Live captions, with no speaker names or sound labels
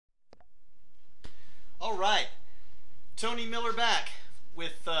All right, Tony Miller back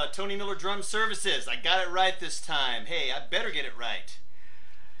with Tony Miller Drum Services. I got it right this time. Hey, I better get it right.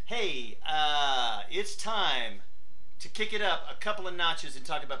 Hey, it's time to kick it up a couple of notches and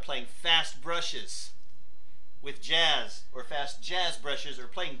talk about playing fast brushes with jazz, or fast jazz brushes, or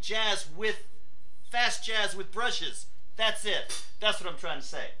playing jazz with fast jazz with brushes. That's it. That's what I'm trying to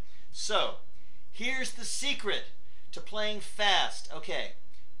say. So, here's the secret to playing fast. Okay,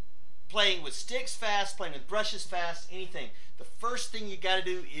 playing with sticks fast, playing with brushes fast, anything. The first thing you got to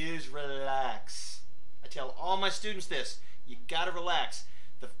do is relax. I tell all my students this. You got to relax.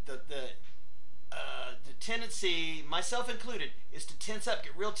 The tendency, myself included, is to tense up,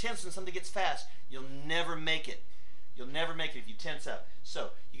 get real tense when something gets fast. You'll never make it. You'll never make it if you tense up. So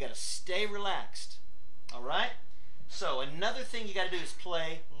you got to stay relaxed. All right? So another thing you got to do is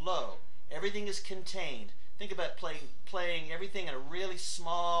play low. Everything is contained. Think about playing everything in a really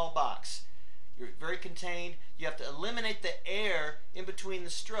small box. You're very contained. You have to eliminate the air in between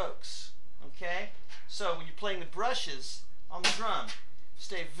the strokes. Okay? So when you're playing the brushes on the drum,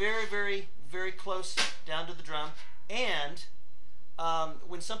 stay very, very, very close down to the drum. And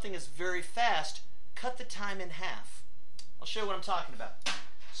when something is very fast, cut the time in half. I'll show you what I'm talking about.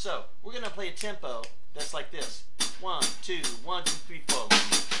 So we're going to play a tempo that's like this. 1, 2, 1, 2, 3, 4.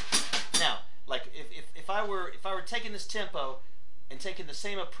 Now, like if I were taking this tempo and taking the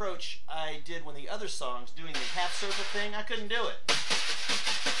same approach I did when the other songs, doing the half circle thing, I couldn't do it.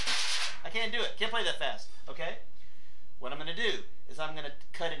 I can't do it. Can't play that fast. Okay? What I'm going to do is I'm going to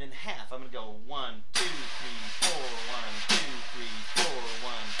cut it in half. I'm going to go 1, 2, 3, 4, 1, 2, 3, 4,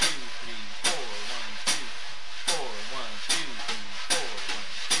 1, 2, 3, 4, 1, 2, 4, 1, 2, 3, 4, 1,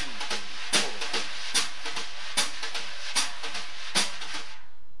 2, 3, 4.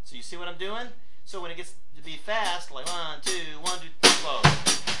 So you see what I'm doing? So when it gets to be fast, like 1, 2, 1, 2, 3, 4.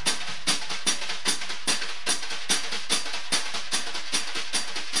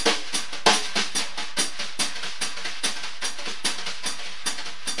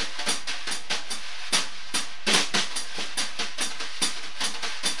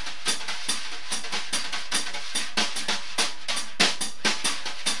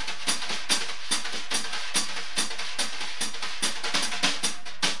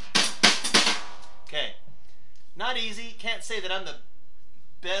 Not easy. Can't say that I'm the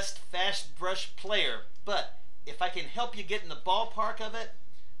best fast brush player, but if I can help you get in the ballpark of it,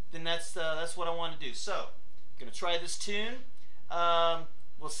 then that's what I want to do. So, I'm going to try this tune.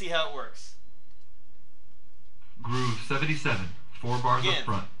 We'll see how it works. Groove 77, 4 bars Again, up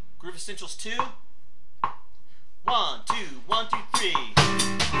front. Groove Essentials 2. 1, 2, 1, 2, 3.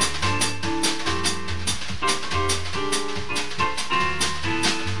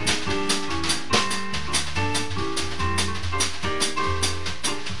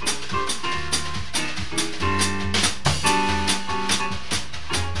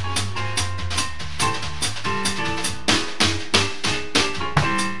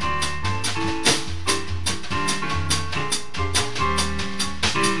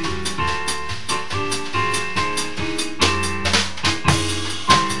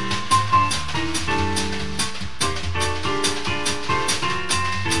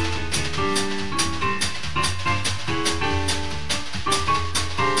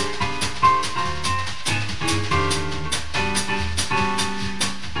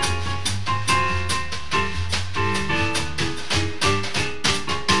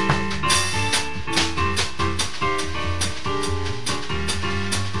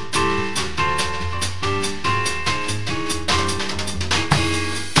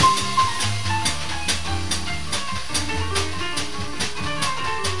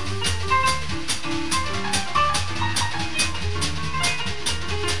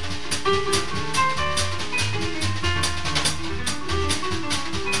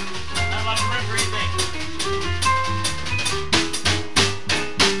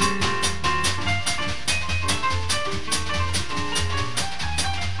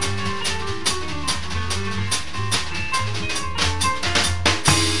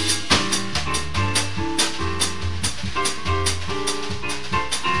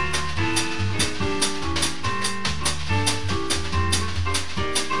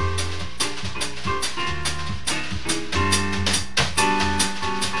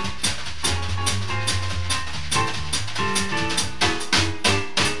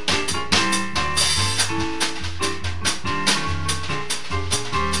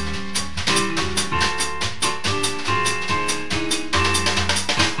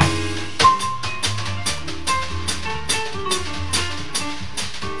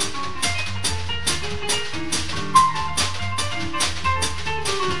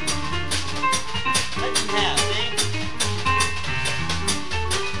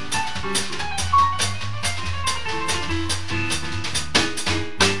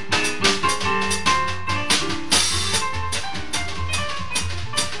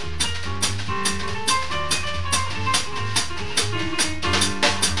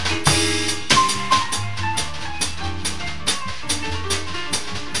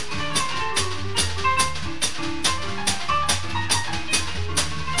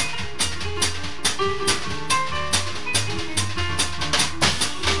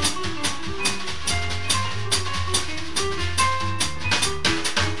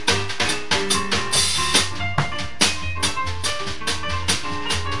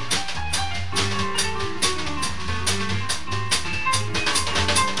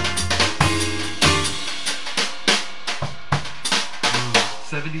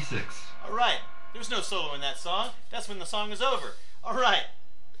 no solo in that song. That's when the song is over. All right.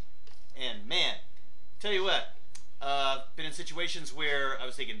 And man, tell you what, been in situations where I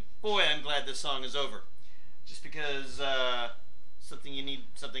was thinking, boy, I'm glad this song is over, just because something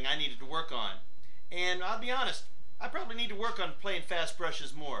I needed to work on. And I'll be honest, I probably need to work on playing fast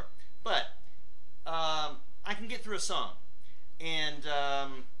brushes more, but I can get through a song. And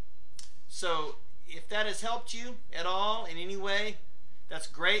so if that has helped you at all in any way, that's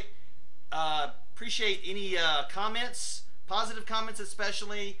great. Appreciate any comments, positive comments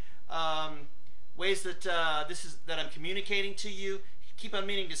especially, ways that that I'm communicating to you. Keep on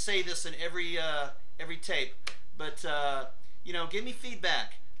meaning to say this in every tape, but you know, give me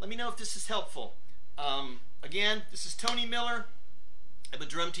feedback. Let me know if this is helpful. Again, this is Tony Miller. I'm a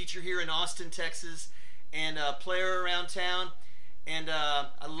drum teacher here in Austin, Texas, and a player around town, and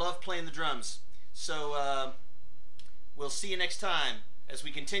I love playing the drums. So we'll see you next time as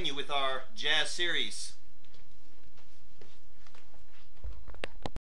we continue with our jazz series.